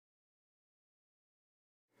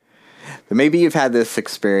Maybe you've had this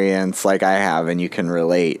experience like I have, and you can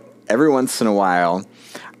relate. Every once in a while,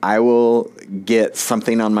 I will get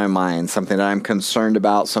something on my mind, something that I'm concerned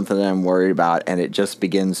about, something that I'm worried about, and it just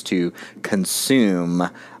begins to consume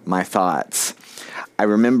my thoughts. I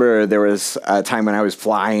remember there was a time when I was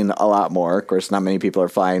flying a lot more. Of course, not many people are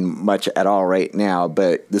flying much at all right now,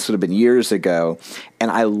 but this would have been years ago. And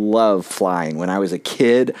I love flying. When I was a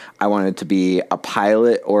kid, I wanted to be a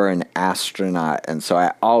pilot or an astronaut. And so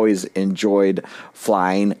I always enjoyed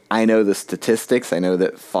flying. I know the statistics. I know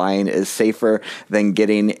that flying is safer than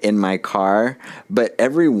getting in my car. But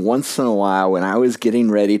every once in a while, when I was getting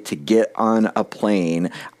ready to get on a plane,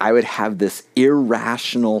 I would have this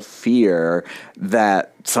irrational fear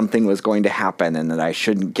that something was going to happen and that I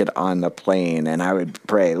shouldn't get on the plane. And I would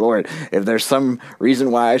pray, Lord, if there's some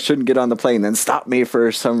reason why I shouldn't get on the plane, then stop me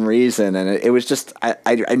for some reason. And it was just,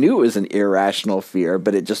 I knew it was an irrational fear,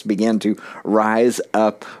 but it just began to rise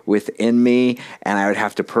up within me. And I would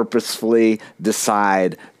have to purposefully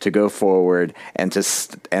decide to go forward and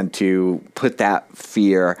to put that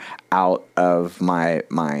fear out of my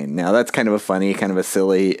mind. Now, that's kind of a funny, kind of a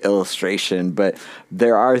silly illustration, but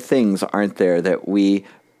there are things, aren't there, that we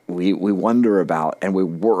wonder about and we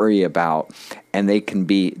worry about, and they can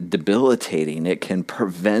be debilitating. It can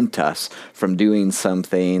prevent us from doing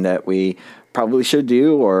something that we probably should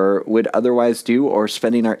do or would otherwise do, or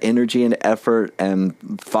spending our energy and effort and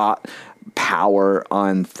thought power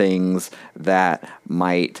on things that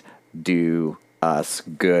might do us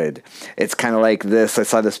good. It's kind of like this. I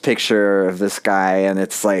saw this picture of this guy, and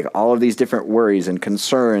it's like all of these different worries and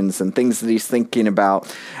concerns and things that he's thinking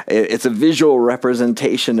about. It's a visual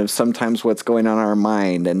representation of sometimes what's going on in our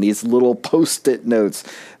mind, and these little post-it notes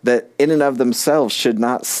that in and of themselves should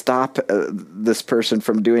not stop this person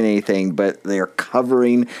from doing anything, but they're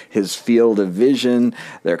covering his field of vision.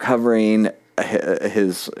 They're covering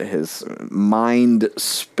his mind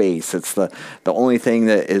space. It's the only thing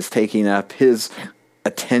that is taking up his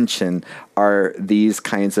attention are these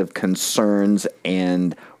kinds of concerns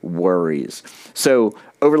and worries. So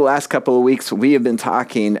over the last couple of weeks, we have been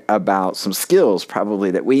talking about some skills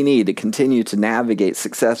probably that we need to continue to navigate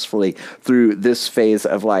successfully through this phase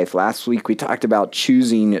of life. Last week, we talked about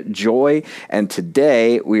choosing joy, and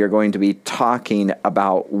today we are going to be talking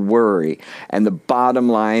about worry. And the bottom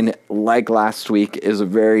line, like last week, is a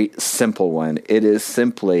very simple one. It is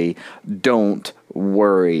simply don't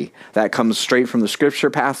worry. That comes straight from the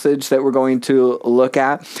scripture passage that we're going to look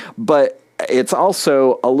at, but it's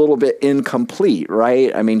also a little bit incomplete,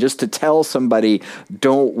 right? I mean, just to tell somebody,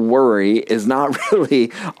 don't worry, is not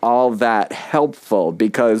really all that helpful,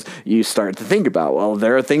 because you start to think about, well,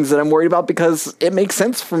 there are things that I'm worried about because it makes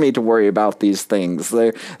sense for me to worry about these things.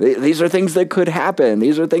 These are things that could happen.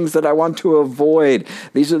 These are things that I want to avoid.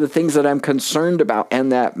 These are the things that I'm concerned about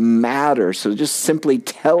and that matter. So just simply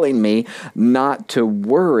telling me not to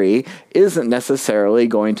worry isn't necessarily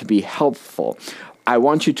going to be helpful. I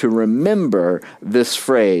want you to remember this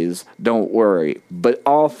phrase, don't worry. But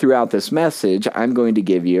all throughout this message, I'm going to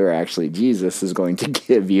give you, or actually Jesus is going to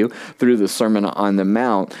give you, through the Sermon on the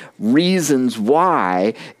Mount, reasons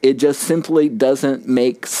why it just simply doesn't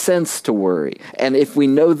make sense to worry. And if we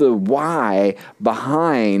know the why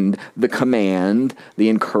behind the command, the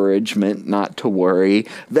encouragement not to worry,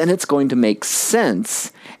 then it's going to make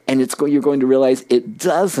sense. And you're going to realize it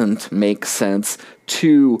doesn't make sense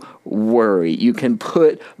to worry. You can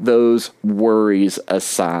put those worries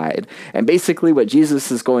aside. And basically what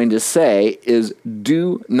Jesus is going to say is,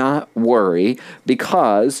 do not worry,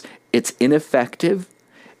 because it's ineffective,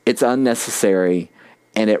 it's unnecessary,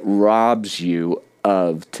 and it robs you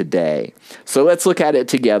of today. So let's look at it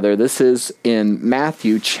together. This is in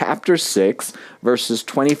Matthew chapter 6, verses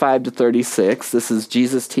 25 to 36. This is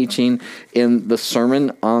Jesus teaching in the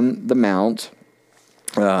Sermon on the Mount.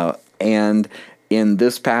 And in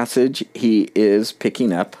this passage, he is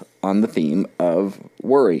picking up on the theme of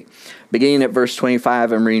worry. Beginning at verse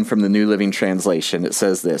 25, I'm reading from the New Living Translation. It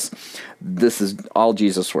says this. This is all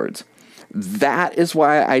Jesus' words. That is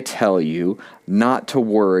why I tell you not to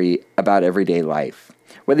worry about everyday life,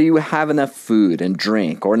 whether you have enough food and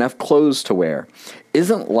drink or enough clothes to wear.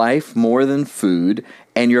 Isn't life more than food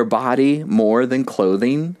and your body more than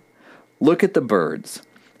clothing? Look at the birds.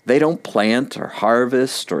 They don't plant or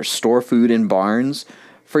harvest or store food in barns,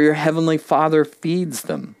 for your heavenly Father feeds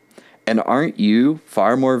them. And aren't you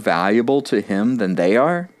far more valuable to him than they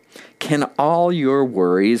are? Can all your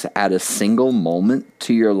worries add a single moment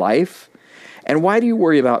to your life? And why do you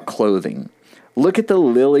worry about clothing? Look at the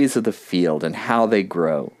lilies of the field and how they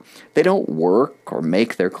grow. They don't work or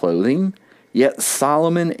make their clothing. Yet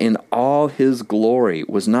Solomon in all his glory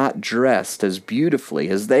was not dressed as beautifully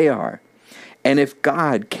as they are. And if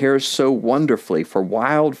God cares so wonderfully for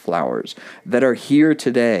wildflowers that are here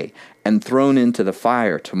today and thrown into the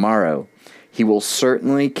fire tomorrow, he will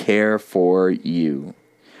certainly care for you.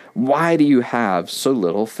 Why do you have so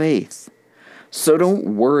little faith? So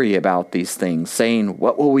don't worry about these things, saying,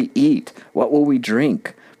 what will we eat? What will we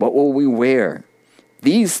drink? What will we wear?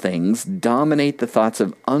 These things dominate the thoughts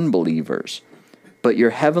of unbelievers, but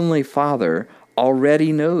your heavenly Father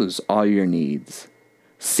already knows all your needs.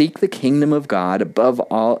 Seek the kingdom of God above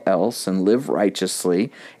all else and live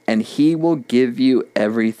righteously, and he will give you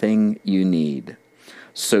everything you need.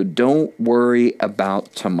 So don't worry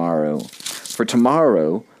about tomorrow, for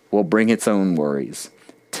tomorrow will bring its own worries.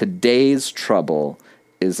 Today's trouble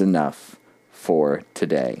is enough for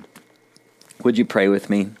today. Would you pray with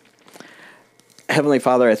me? Heavenly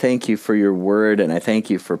Father, I thank you for your word, and I thank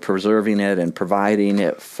you for preserving it and providing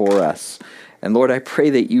it for us. And Lord, I pray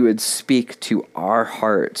that you would speak to our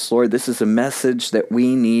hearts. Lord, this is a message that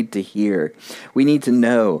we need to hear. We need to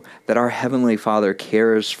know that our Heavenly Father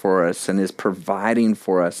cares for us and is providing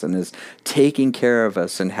for us and is taking care of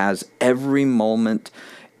us and has every moment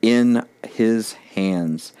in his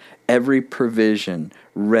hands, every provision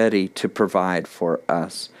ready to provide for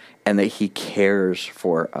us, and that he cares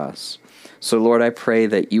for us. So Lord, I pray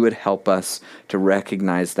that you would help us to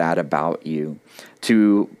recognize that about you,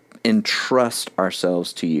 to entrust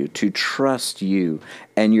ourselves to you, to trust you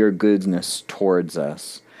and your goodness towards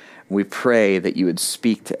us. We pray that you would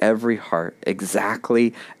speak to every heart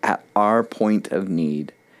exactly at our point of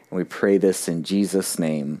need. And we pray this in Jesus'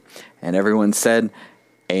 name. And everyone said,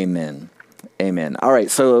 amen. Amen. All right,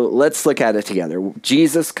 so let's look at it together.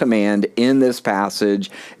 Jesus' command in this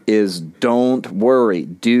passage is don't worry.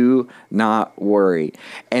 Do not worry.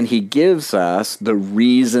 And he gives us the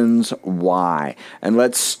reasons why. And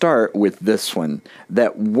let's start with this one,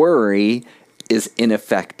 that worry is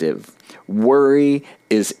ineffective. Worry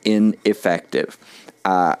is ineffective.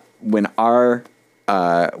 When our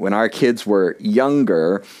kids were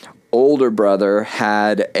younger, older brother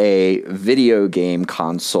had a video game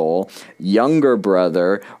console. Younger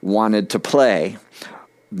brother wanted to play.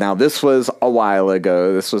 Now, this was a while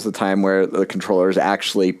ago. This was the time where the controllers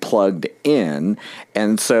actually plugged in.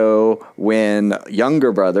 And so when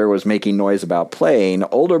younger brother was making noise about playing,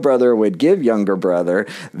 older brother would give younger brother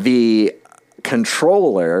the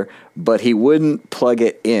controller, but he wouldn't plug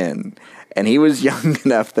it in. And he was young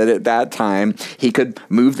enough that at that time he could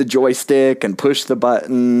move the joystick and push the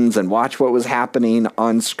buttons and watch what was happening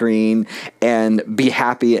on screen and be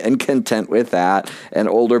happy and content with that. And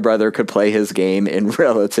older brother could play his game in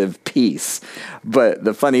relative peace. But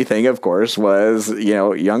the funny thing, of course, was,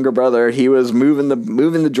 younger brother, he was moving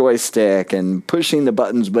the joystick and pushing the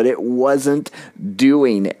buttons, but it wasn't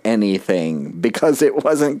doing anything because it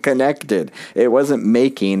wasn't connected. It wasn't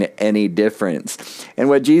making any difference. And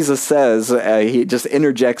what Jesus says, he just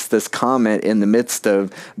interjects this comment in the midst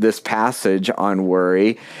of this passage on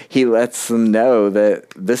worry. He lets them know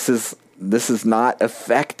that this is not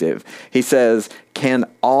effective. He says, can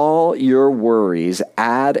all your worries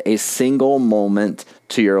add a single moment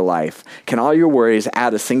to your life? Can all your worries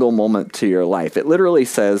add a single moment to your life? It literally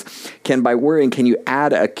says, by worrying, can you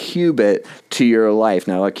add a cubit to your life?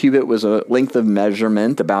 Now, a cubit was a length of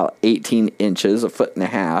measurement, about 18 inches,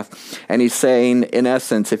 1.5 feet. And he's saying, in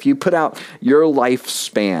essence, if you put out your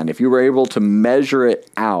lifespan, if you were able to measure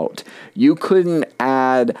it out, you couldn't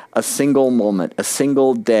add a single moment, a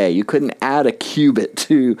single day. You couldn't add a cubit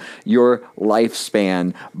to your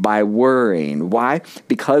lifespan by worrying. Why?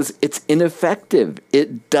 Because it's ineffective.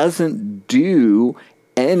 It doesn't do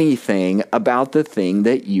anything about the thing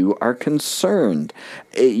that you are concerned.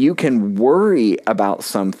 You can worry about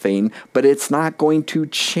something, but it's not going to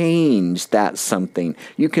change that something.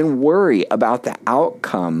 You can worry about the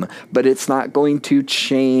outcome, but it's not going to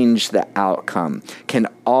change the outcome. Can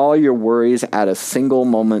all your worries add a single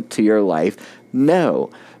moment to your life? No.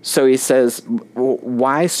 So he says,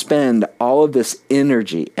 why spend all of this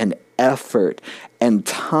energy and effort and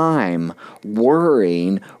time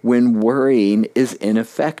worrying when worrying is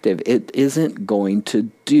ineffective? It isn't going to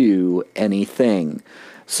do anything.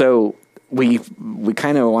 So we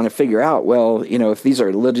kind of want to figure out, if these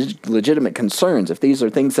are legitimate concerns, if these are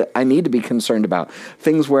things that I need to be concerned about,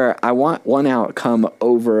 things where I want one outcome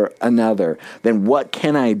over another, then what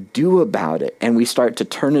can I do about it? And we start to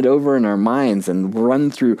turn it over in our minds and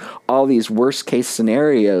run through all these worst case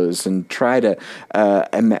scenarios and try to,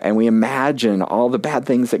 and we imagine all the bad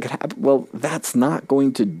things that could happen. Well, that's not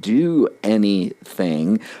going to do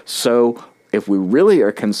anything. So if we really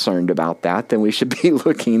are concerned about that, then we should be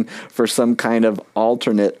looking for some kind of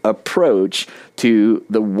alternate approach to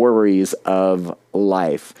the worries of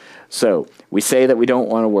life. So we say that we don't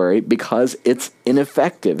want to worry because it's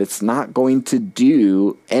ineffective. It's not going to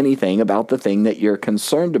do anything about the thing that you're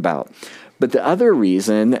concerned about. But the other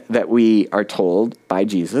reason that we are told by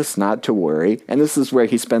Jesus not to worry, and this is where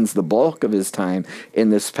he spends the bulk of his time in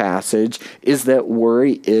this passage, is that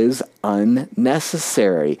worry is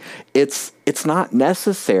unnecessary. It's not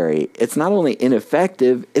necessary. It's not only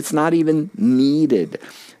ineffective, it's not even needed.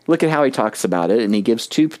 Look at how he talks about it, and he gives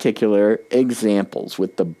two particular examples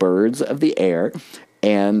with the birds of the air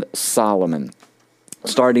and Solomon.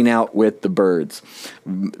 Starting out with the birds,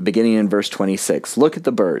 beginning in verse 26. Look at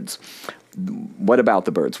the birds. What about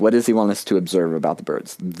the birds? What does he want us to observe about the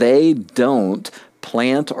birds? They don't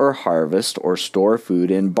plant or harvest or store food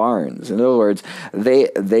in barns. In other words,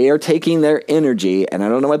 they are taking their energy, and I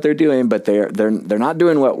don't know what they're doing, but they're not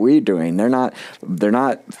doing what we're doing. They're not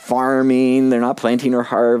farming. They're not planting or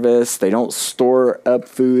harvest. They don't store up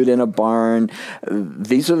food in a barn.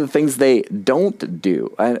 These are the things they don't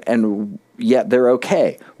do, and yet they're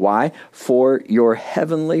okay. Why? For your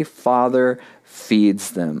heavenly Father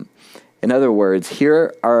feeds them. In other words,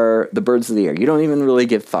 here are the birds of the air. You don't even really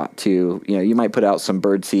give thought to, you might put out some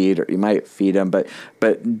bird seed or you might feed them,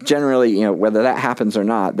 but generally, whether that happens or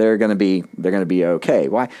not, they're going to be okay.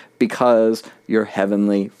 Why? Because your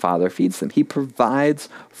heavenly Father feeds them. He provides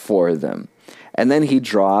for them. And then he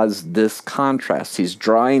draws this contrast. He's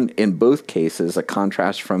drawing, in both cases, a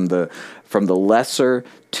contrast from the lesser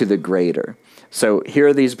to the greater. So here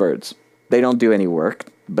are these birds. They don't do any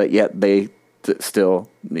work, but yet they still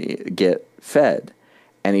get fed.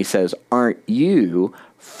 And he says, aren't you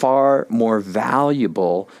far more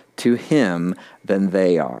valuable to him than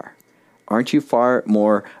they are? Aren't you far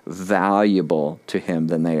more valuable to him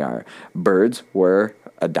than they are? Birds were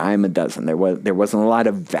a dime a dozen. There wasn't a lot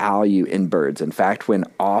of value in birds. In fact, when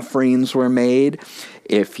offerings were made,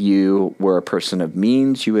 if you were a person of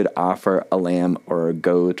means, you would offer a lamb or a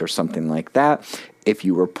goat or something like that. If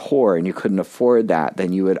you were poor and you couldn't afford that,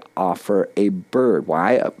 then you would offer a bird.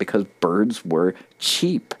 Why? Because birds were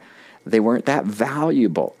cheap. They weren't that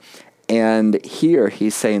valuable. And here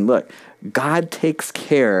he's saying, look, God takes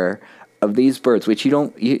care of these birds, which you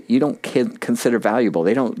don't consider valuable.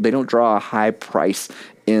 They don't draw a high price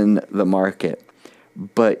in the market,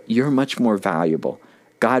 but you're much more valuable.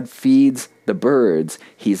 God feeds the birds.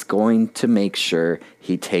 He's going to make sure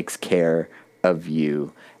he takes care of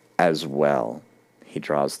you as well. He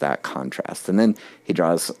draws that contrast. And then he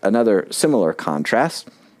draws another similar contrast.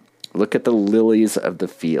 Look at the lilies of the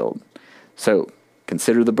field. So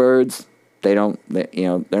consider the birds. They're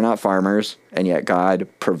not farmers, and yet God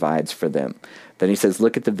provides for them. Then he says,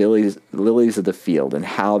 look at the lilies of the field and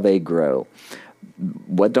how they grow.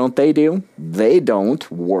 What don't they do? They don't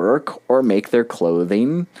work or make their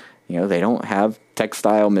clothing. They don't have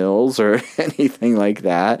textile mills or anything like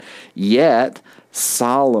that. Yet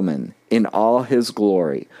Solomon, in all his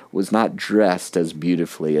glory, was not dressed as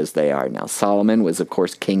beautifully as they are. Now, Solomon was, of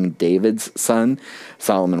course, King David's son.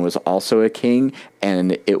 Solomon was also a king,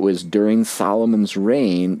 and it was during Solomon's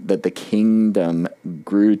reign that the kingdom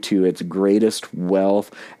grew to its greatest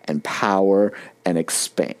wealth and power and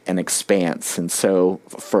expanse. And so,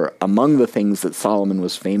 among the things that Solomon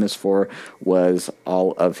was famous for was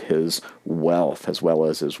all of his wealth as well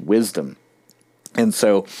as his wisdom. And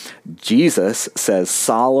so Jesus says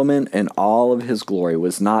Solomon in all of his glory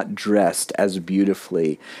was not dressed as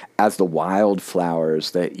beautifully as the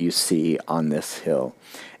wildflowers that you see on this hill.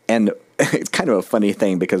 And it's kind of a funny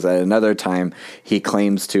thing because at another time he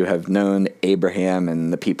claims to have known Abraham,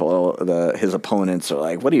 and the people, his opponents are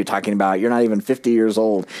like, what are you talking about? You're not even 50 years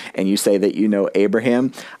old and you say that you know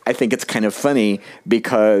Abraham? I think it's kind of funny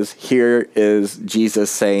because here is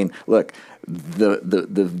Jesus saying, look,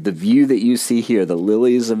 the view that you see here, the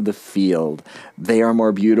lilies of the field, they are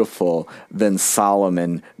more beautiful than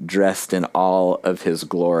Solomon dressed in all of his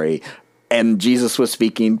glory. And Jesus was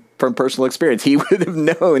speaking from personal experience. He would have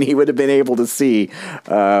known, he would have been able to see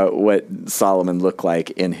what Solomon looked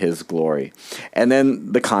like in his glory. And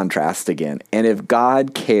then the contrast again. And if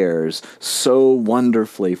God cares so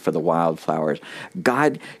wonderfully for the wildflowers,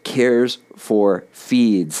 God feeds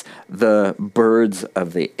the birds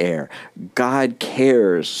of the air. God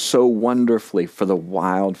cares so wonderfully for the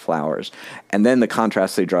wildflowers. And then the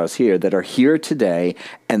contrast he draws here, that are here today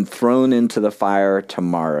and thrown into the fire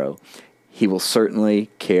tomorrow. He will certainly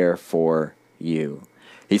care for you.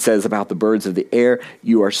 He says about the birds of the air,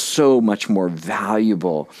 you are so much more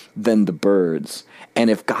valuable than the birds. And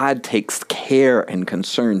if God takes care and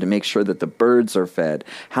concern to make sure that the birds are fed,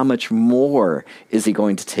 how much more is he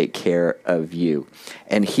going to take care of you?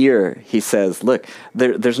 And here he says, look,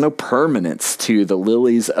 there's no permanence to the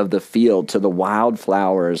lilies of the field, to the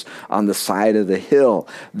wildflowers on the side of the hill.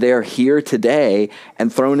 They're here today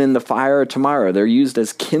and thrown in the fire tomorrow. They're used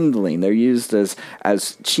as kindling. They're used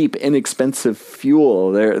as cheap, inexpensive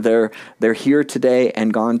fuel. They're here today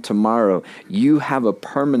and gone tomorrow. You have a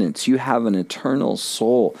permanence. You have an eternal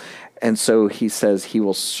soul. And so he says he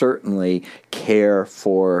will certainly care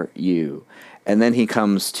for you. And then he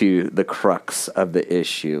comes to the crux of the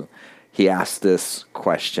issue. He asks this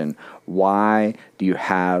question: why do you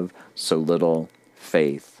have so little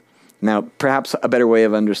faith? Now, perhaps a better way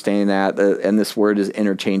of understanding that, and this word is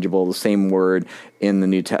interchangeable, the same word in the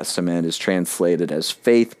New Testament is translated as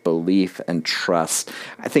faith, belief, and trust.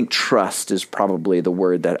 I think trust is probably the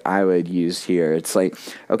word that I would use here. It's like,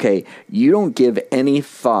 okay, you don't give any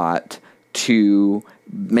thought to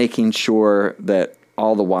making sure that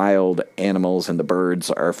all the wild animals and the birds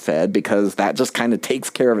are fed because that just kind of takes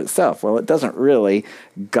care of itself. Well, it doesn't really.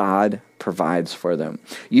 God provides for them.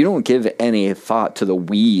 You don't give any thought to the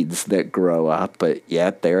weeds that grow up, but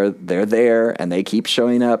yet they're there and they keep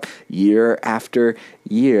showing up year after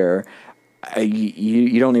year.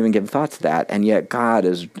 You don't even give thought to that, and yet God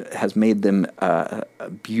has made them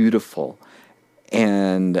beautiful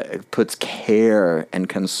and puts care and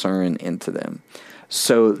concern into them.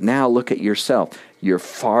 So now look at yourself. You're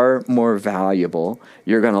far more valuable.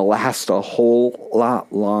 You're going to last a whole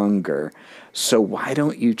lot longer. So why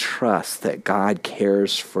don't you trust that God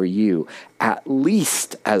cares for you at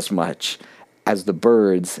least as much as the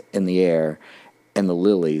birds in the air and the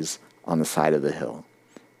lilies on the side of the hill?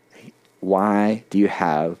 Why do you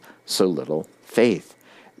have so little faith?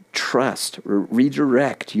 Trust,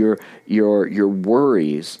 redirect your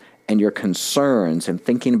worries and your concerns and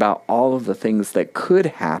thinking about all of the things that could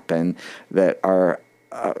happen that are,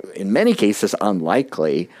 in many cases,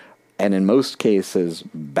 unlikely, and in most cases,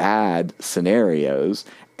 bad scenarios,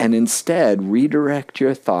 and instead redirect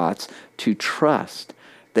your thoughts to trust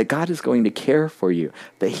that God is going to care for you,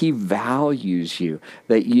 that he values you,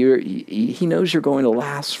 that he knows you're going to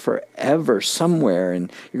last forever somewhere and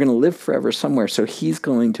you're going to live forever somewhere. So he's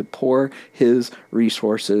going to pour his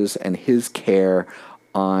resources and his care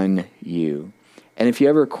on you. And if you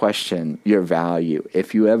ever question your value,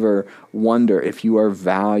 if you ever wonder if you are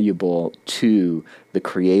valuable to the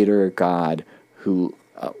Creator God who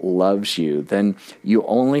loves you, then you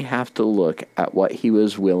only have to look at what he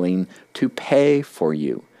was willing to pay for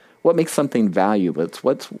you. What makes something valuable? It's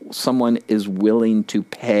what someone is willing to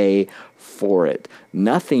pay for it.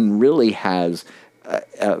 Nothing really has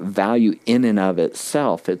value in and of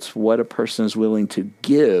itself. It's what a person is willing to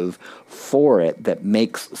give for it that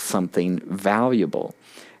makes something valuable.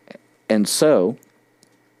 And so,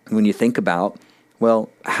 when you think about, well,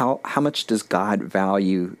 how much does God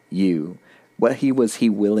value you? What was he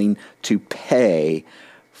willing to pay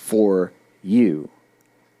for you?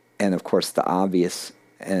 And of course, the obvious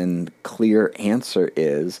and clear answer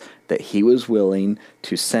is that he was willing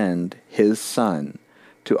to send his son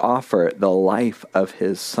to offer the life of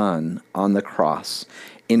his son on the cross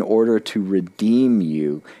in order to redeem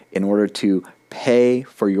you, in order to pay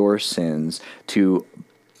for your sins, to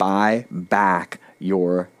buy back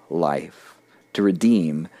your life, to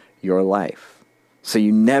redeem your life. So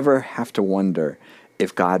you never have to wonder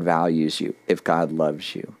if God values you, if God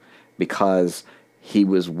loves you, because he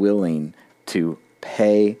was willing to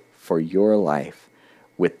pay for your life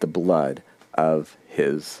with the blood of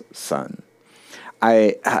his son.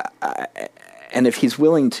 And if he's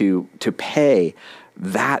willing to pay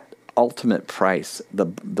that ultimate price, the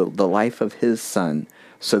life of his son,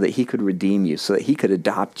 so that he could redeem you, so that he could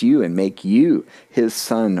adopt you and make you his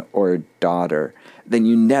son or daughter, then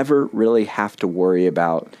you never really have to worry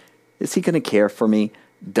about, is he going to care for me?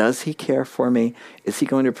 Does he care for me? Is he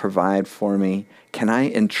going to provide for me? Can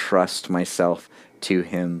I entrust myself to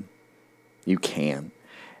him? You can.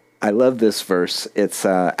 I love this verse. It's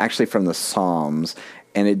actually from the Psalms,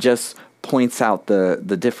 and it just points out the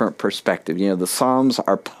different perspective. You know, the Psalms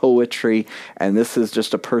are poetry, and this is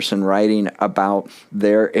just a person writing about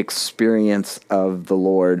their experience of the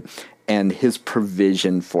Lord and his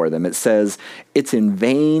provision for them. It says, it's in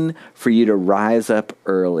vain for you to rise up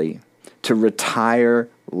early, to retire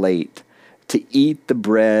late, to eat the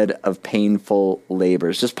bread of painful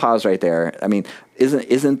labors. Just pause right there. I mean,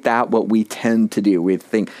 isn't that what we tend to do? We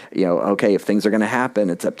think, okay, if things are going to happen,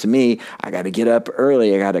 it's up to me. I got to get up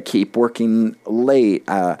early. I got to keep working late.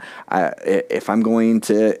 If I'm going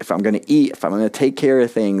to eat, if I'm going to take care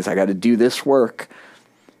of things, I got to do this work.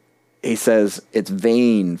 he says it's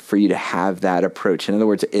vain for you to have that approach. In other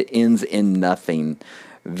words, it ends in nothing.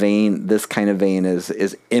 Vain, this kind of vain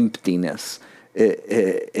is emptiness.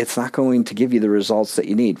 It's not going to give you the results that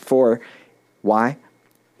you need. For why?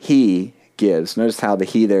 He gives. Notice how the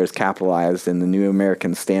he there is capitalized. In the New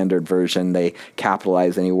American Standard Version, they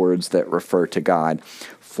capitalize any words that refer to God.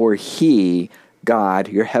 For he, God,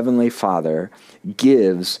 your heavenly Father,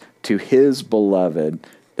 gives to his beloved,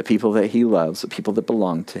 the people that he loves, the people that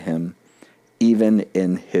belong to him, even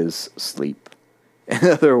in his sleep. In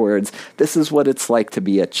other words, this is what it's like to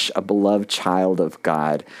be a beloved child of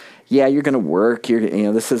God. Yeah, you're going to work.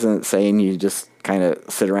 This isn't saying you just kind of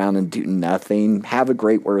sit around and do nothing. Have a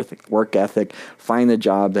great work ethic. Find a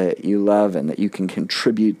job that you love and that you can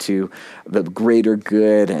contribute to the greater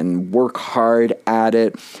good and work hard at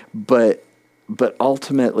it. But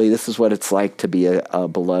ultimately, this is what it's like to be a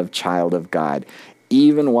beloved child of God.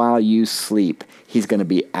 Even while you sleep, he's going to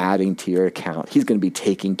be adding to your account. He's going to be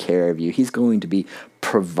taking care of you. He's going to be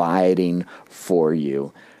providing for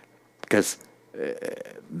you, because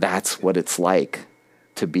that's what it's like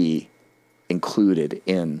to be included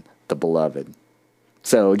in the beloved.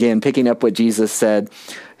 So again, picking up what Jesus said,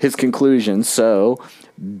 his conclusion, so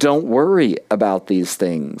don't worry about these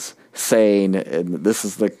things, saying, and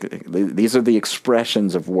these are the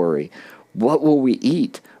expressions of worry. What will we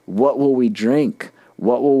eat? What will we drink?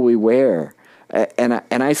 What will we wear? And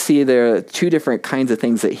I see there are two different kinds of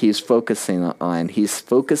things that he's focusing on. He's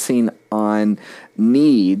focusing on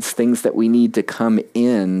needs, things that we need to come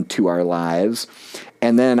into our lives.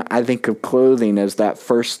 And then I think of clothing as that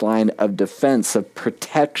first line of defense, of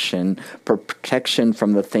protection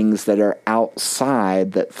from the things that are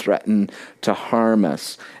outside that threaten to harm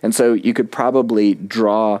us. And so you could probably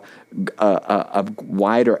draw a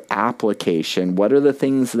wider application. What are the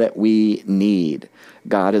things that we need?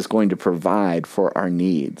 God is going to provide for our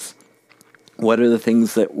needs. What are the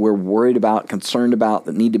things that we're worried about, concerned about,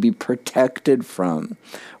 that need to be protected from?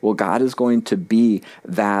 Well, God is going to be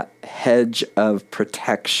that hedge of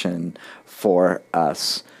protection for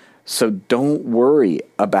us. So don't worry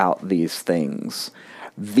about these things.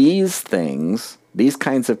 These things, these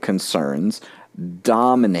kinds of concerns,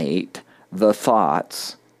 dominate the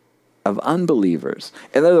thoughts of unbelievers.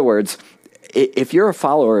 In other words, if you're a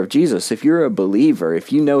follower of Jesus, if you're a believer,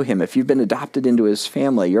 if you know him, if you've been adopted into his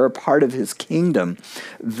family, you're a part of his kingdom,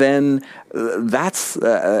 then that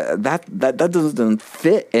doesn't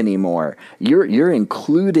fit anymore. You're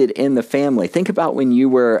included in the family. Think about when you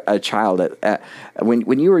were a child.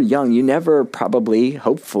 When you were young, you never probably,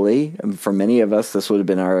 hopefully, for many of us, this would have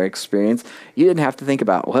been our experience, you didn't have to think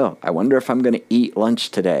about, well, I wonder if I'm going to eat lunch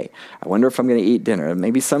today. I wonder if I'm going to eat dinner.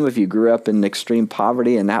 Maybe some of you grew up in extreme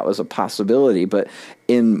poverty and that was a possibility, but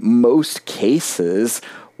in most cases,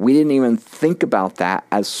 we didn't even think about that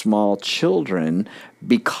as small children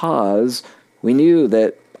because we knew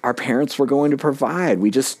that our parents were going to provide. We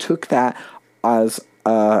just took that as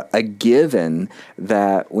a given,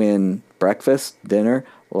 that when breakfast, dinner,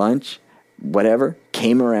 lunch, whatever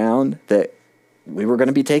came around, that we were going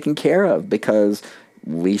to be taken care of because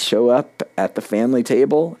we show up at the family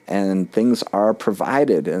table and things are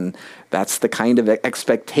provided. And that's the kind of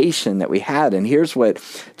expectation that we had. And here's what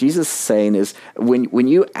Jesus is saying is when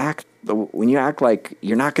you act like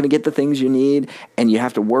you're not going to get the things you need and you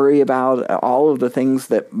have to worry about all of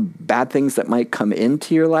the bad things that might come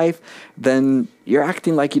into your life, then you're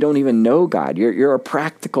acting like you don't even know God. You're a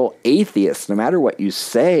practical atheist, no matter what you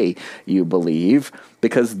say you believe,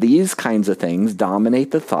 because these kinds of things dominate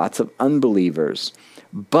the thoughts of unbelievers.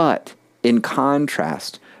 But in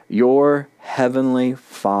contrast, your heavenly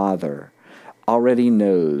Father already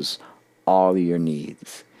knows all your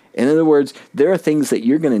needs. In other words, there are things that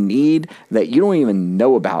you're going to need that you don't even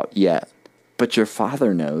know about yet, but your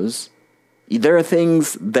Father knows. There are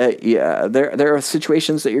things that, there are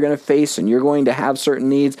situations that you're going to face, and you're going to have certain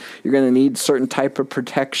needs. You're going to need certain type of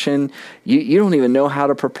protection. You don't even know how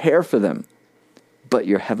to prepare for them, but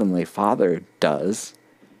your heavenly Father does.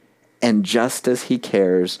 And just as he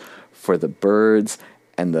cares for the birds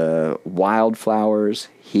and the wildflowers,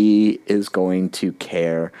 he is going to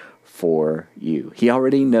care for you. He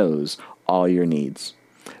already knows all your needs.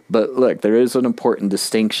 But look, there is an important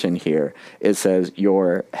distinction here. It says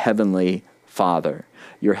your heavenly Father.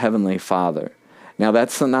 Your heavenly Father. Now,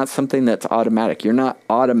 that's not something that's automatic. You're not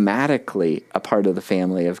automatically a part of the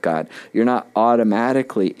family of God. You're not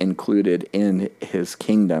automatically included in his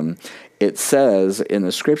kingdom. It says in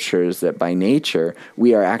the scriptures that by nature,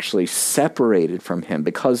 we are actually separated from him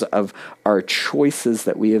because of our choices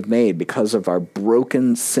that we have made, because of our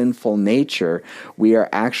broken, sinful nature. We are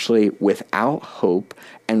actually without hope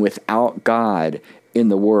and without God in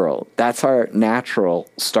the world. That's our natural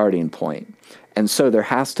starting point. And so there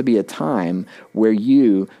has to be a time where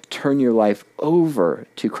you turn your life over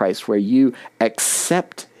to Christ, where you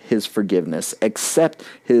accept his forgiveness, accept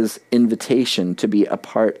his invitation to be a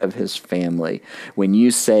part of his family, when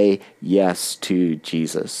you say yes to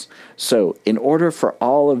Jesus. So in order for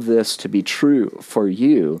all of this to be true for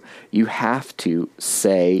you, you have to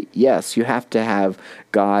say yes. You have to have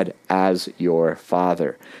God as your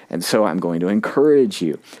Father. And so I'm going to encourage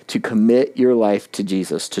you to commit your life to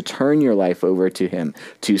Jesus, to turn your life over to him,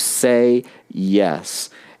 to say yes.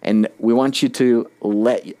 And we want you to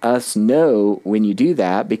let us know when you do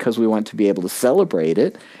that, because we want to be able to celebrate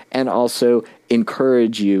it and also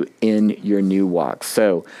encourage you in your new walk.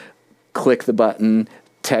 So click the button,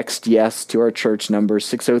 text yes to our church number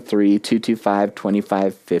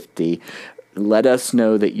 603-225-2550. Let us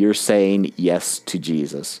know that you're saying yes to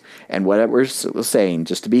Jesus. And what we're saying,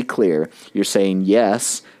 just to be clear, you're saying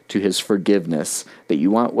yes to his forgiveness, that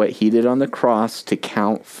you want what he did on the cross to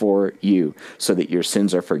count for you, so that your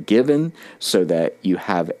sins are forgiven, so that you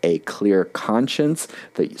have a clear conscience,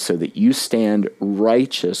 so that you stand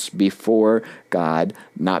righteous before God,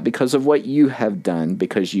 not because of what you have done,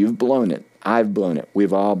 because you've blown it, I've blown it,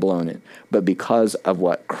 we've all blown it, but because of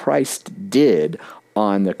what Christ did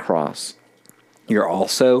on the cross. You're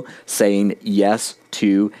also saying yes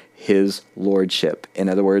to his lordship. In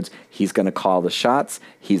other words, he's going to call the shots,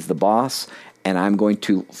 he's the boss, and I'm going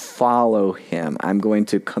to follow him. I'm going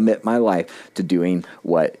to commit my life to doing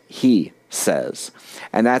what he says.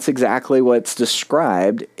 And that's exactly what's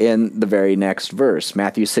described in the very next verse.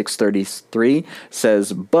 Matthew 6:33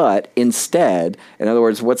 says, but instead, in other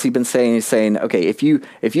words, what's he been saying? He's saying, okay, if you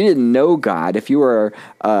didn't know God, if you were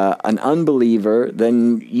an unbeliever,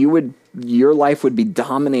 then your life would be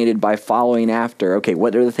dominated by following after, okay,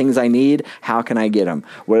 what are the things I need? How can I get them?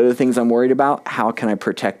 What are the things I'm worried about? How can I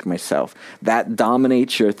protect myself? That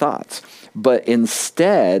dominates your thoughts. But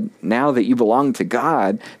instead, now that you belong to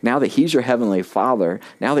God, now that he's your heavenly Father,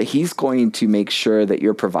 now that he's going to make sure that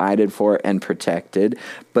you're provided for and protected,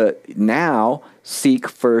 but now seek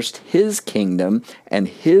first his kingdom and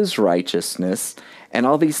his righteousness, and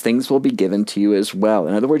all these things will be given to you as well.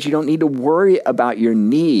 In other words, you don't need to worry about your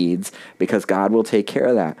needs, because God will take care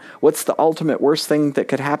of that. What's the ultimate worst thing that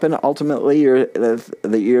could happen? Ultimately,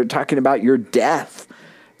 you're talking about your death.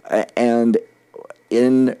 And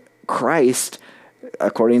in Christ,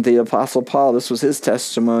 according to the Apostle Paul, this was his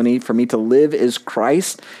testimony: for me to live is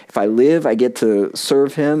Christ. If I live, I get to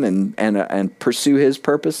serve him and pursue his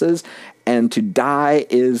purposes. And to die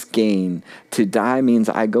is gain. To die means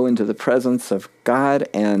I go into the presence of God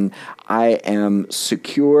and I am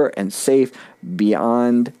secure and safe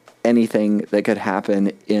beyond anything that could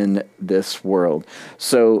happen in this world.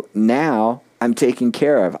 So now I'm taken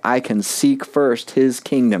care of. I can seek first his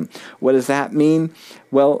kingdom. What does that mean?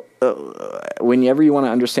 Well, whenever you want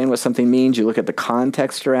to understand what something means, you look at the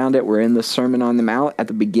context around it. We're in the Sermon on the Mount. At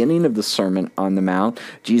the beginning of the Sermon on the Mount,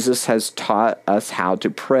 Jesus has taught us how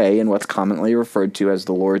to pray in what's commonly referred to as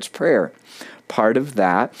the Lord's Prayer. Part of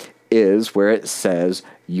that is where it says,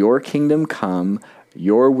 your kingdom come,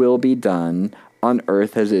 your will be done on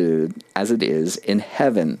earth as it is in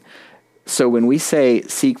heaven. So when we say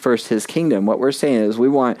seek first his kingdom, what we're saying is we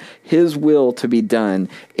want his will to be done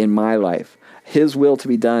in my life, his will to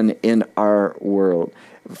be done in our world,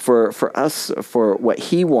 for us, for what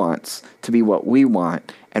he wants to be what we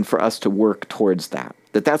want, and for us to work towards that.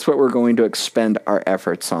 That's what we're going to expend our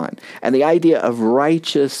efforts on. And the idea of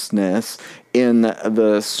righteousness in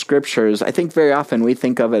the scriptures, I think very often we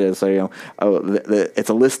think of it as it's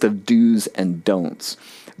a list of do's and don'ts.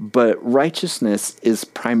 But righteousness is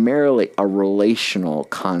primarily a relational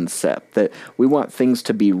concept, that we want things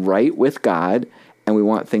to be right with God, and we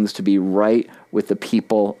want things to be right with the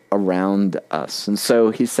people around us. And so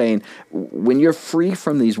he's saying, when you're free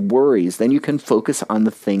from these worries, then you can focus on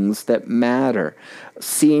the things that matter.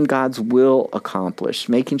 Seeing God's will accomplished,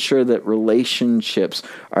 making sure that relationships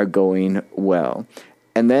are going well.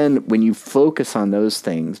 And then when you focus on those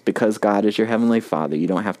things, because God is your heavenly Father, you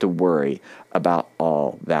don't have to worry about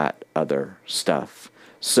all that other stuff.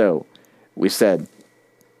 So we said,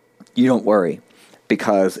 you don't worry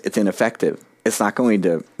because it's ineffective. It's not going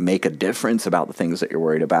to make a difference about the things that you're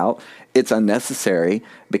worried about. It's unnecessary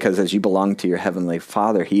because as you belong to your Heavenly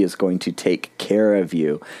Father, He is going to take care of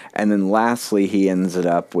you. And then lastly, he ends it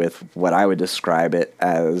up with what I would describe it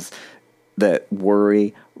as that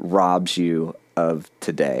worry robs you of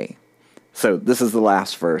today. So this is the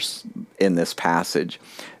last verse in this passage.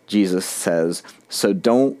 Jesus says, so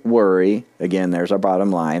don't worry, again, there's our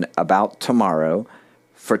bottom line, about tomorrow,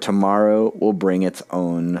 for tomorrow will bring its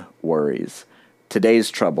own worries. Today's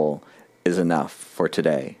trouble is enough for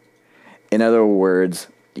today. In other words,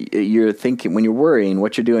 you're thinking, when you're worrying,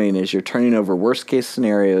 what you're doing is you're turning over worst case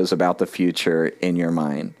scenarios about the future in your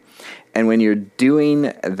mind. And when you're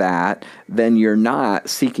doing that, then you're not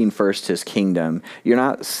seeking first His kingdom. You're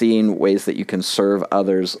not seeing ways that you can serve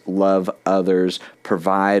others, love others,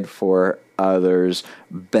 provide for others,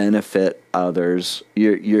 benefit others.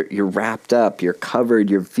 You're wrapped up. You're covered.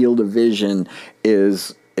 Your field of vision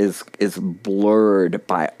is blurred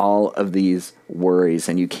by all of these worries,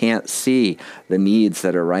 and you can't see the needs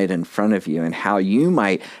that are right in front of you and how you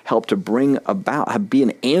might help to bring about, be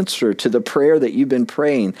an answer to the prayer that you've been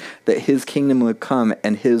praying, that His kingdom would come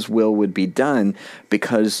and His will would be done,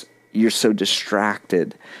 because you're so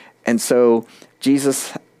distracted. And so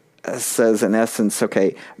Jesus says, in essence,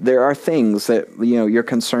 okay, there are things that you're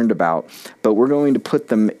concerned about, but we're going to put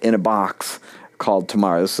them in a box called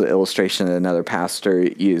tomorrow. This is an illustration that another pastor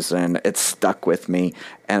used, and it stuck with me,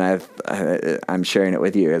 and I'm sharing it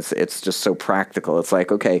with you. It's just so practical. It's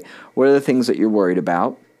like, okay, what are the things that you're worried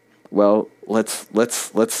about? Well, let's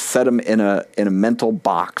set them in a mental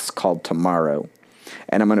box called tomorrow,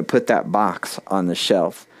 and I'm going to put that box on the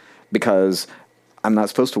shelf because I'm not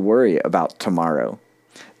supposed to worry about tomorrow.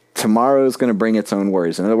 Tomorrow is going to bring its own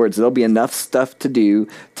worries. In other words, there'll be enough stuff to do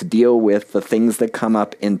to deal with the things that come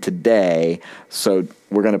up in today, so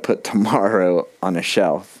we're going to put tomorrow on a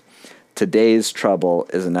shelf. Today's trouble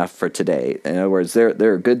is enough for today. In other words, there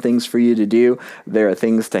are good things for you to do. There are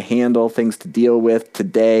things to handle, things to deal with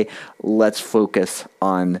today. Let's focus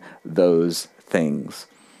on those things.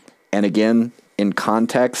 And again, in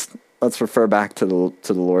context, let's refer back to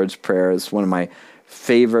the Lord's Prayer as one of my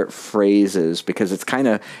favorite phrases, because it's kind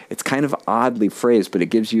of oddly phrased, but it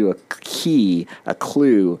gives you a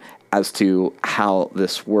clue as to how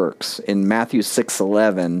this works. In Matthew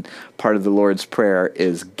 6:11, part of the Lord's Prayer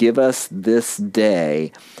is, give us this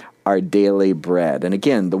day our daily bread. And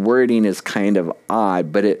again, the wording is kind of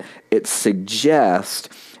odd, but it suggests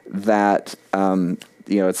that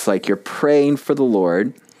it's like you're praying for the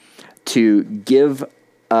Lord to give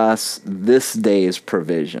us this day's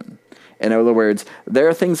provision. In other words, there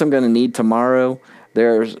are things I'm going to need tomorrow.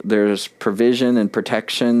 There's provision and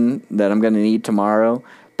protection that I'm going to need tomorrow,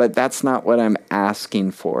 but that's not what I'm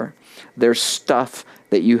asking for. There's stuff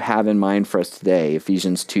that you have in mind for us today.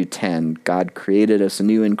 Ephesians 2:10, God created us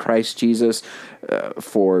anew in Christ Jesus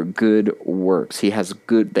for good works. He has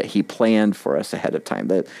good that He planned for us ahead of time,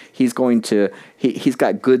 that He's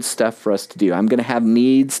got good stuff for us to do. I'm going to have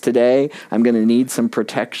needs today. I'm going to need some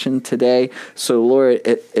protection today. So Lord,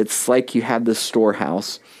 it's like you have this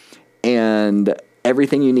storehouse, and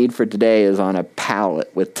everything you need for today is on a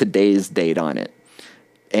pallet with today's date on it.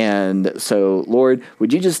 And so, Lord,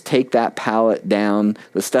 would you just take that pallet down,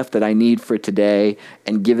 the stuff that I need for today,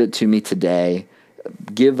 and give it to me today?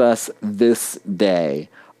 Give us this day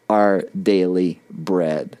our daily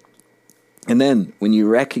bread. And then when you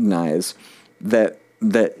recognize that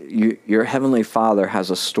your Heavenly Father has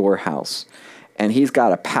a storehouse, and He's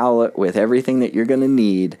got a pallet with everything that you're going to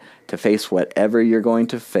need to face whatever you're going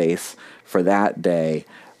to face for that day,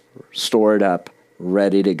 stored up,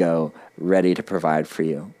 ready to go, ready to provide for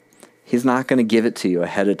you. He's not going to give it to you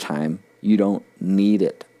ahead of time. You don't need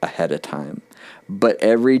it ahead of time. But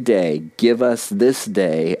every day, give us this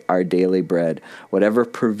day our daily bread, whatever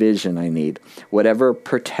provision I need, whatever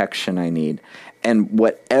protection I need, and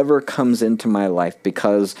whatever comes into my life,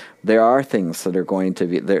 because there are things that are going to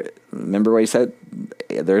be there. Remember what He said?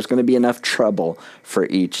 There's going to be enough trouble for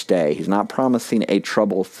each day. He's not promising a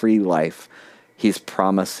trouble-free life. He's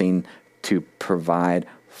promising to provide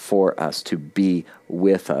for us, to be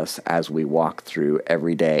with us as we walk through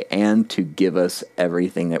every day, and to give us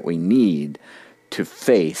everything that we need to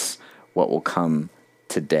face what will come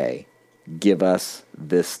today. Give us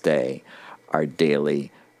this day our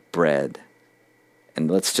daily bread. And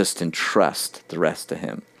let's just entrust the rest to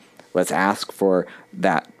Him. Let's ask for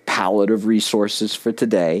that palette of resources for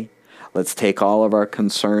today. Let's take all of our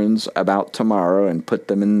concerns about tomorrow and put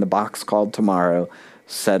them in the box called tomorrow,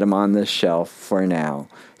 set them on this shelf for now,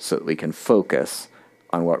 so that we can focus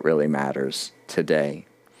on what really matters today.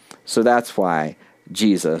 So that's why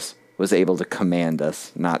Jesus was able to command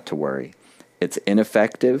us not to worry. It's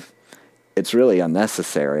ineffective, it's really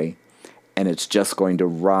unnecessary, and it's just going to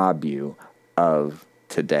rob you of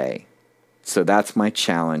today. So that's my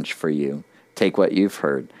challenge for you. Take what you've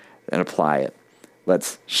heard and apply it.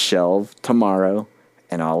 Let's shelve tomorrow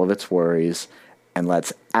and all of its worries, and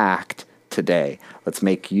let's act today. Let's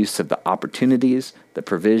make use of the opportunities, the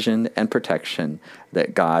provision, and protection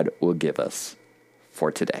that God will give us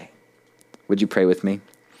for today. Would you pray with me?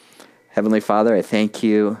 Heavenly Father, I thank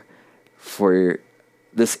you for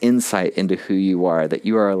this insight into who you are, that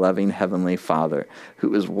you are a loving Heavenly Father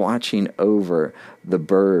who is watching over the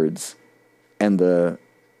birds and the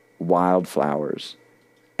wildflowers.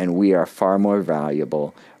 And we are far more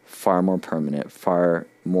valuable, far more permanent, far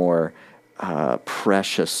more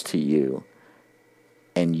precious to you.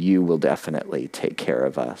 And you will definitely take care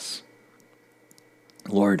of us.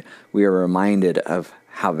 Lord, we are reminded of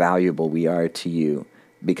how valuable we are to you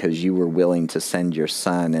because you were willing to send your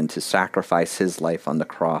Son and to sacrifice his life on the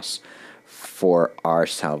cross for our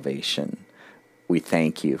salvation. We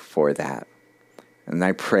thank you for that. And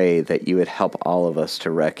I pray that you would help all of us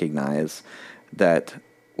to recognize that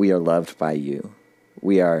we are loved by you.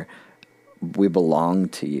 We belong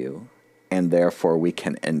to you, and therefore we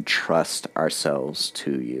can entrust ourselves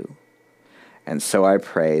to you. And so I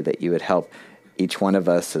pray that you would help each one of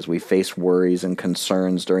us as we face worries and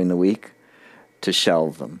concerns during the week to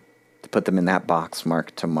shelve them, to put them in that box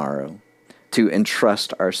marked tomorrow, to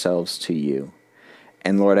entrust ourselves to you.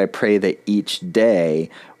 And Lord, I pray that each day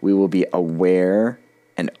we will be aware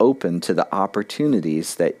and open to the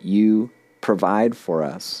opportunities that you provide for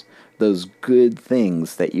us, those good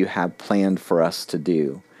things that you have planned for us to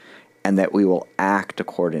do, and that we will act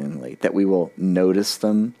accordingly, that we will notice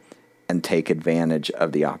them and take advantage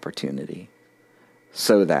of the opportunity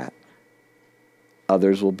so that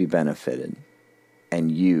others will be benefited and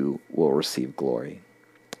you will receive glory.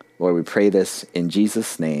 Lord, we pray this in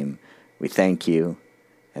Jesus' name. We thank you.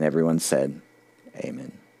 And everyone said,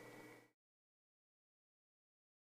 amen.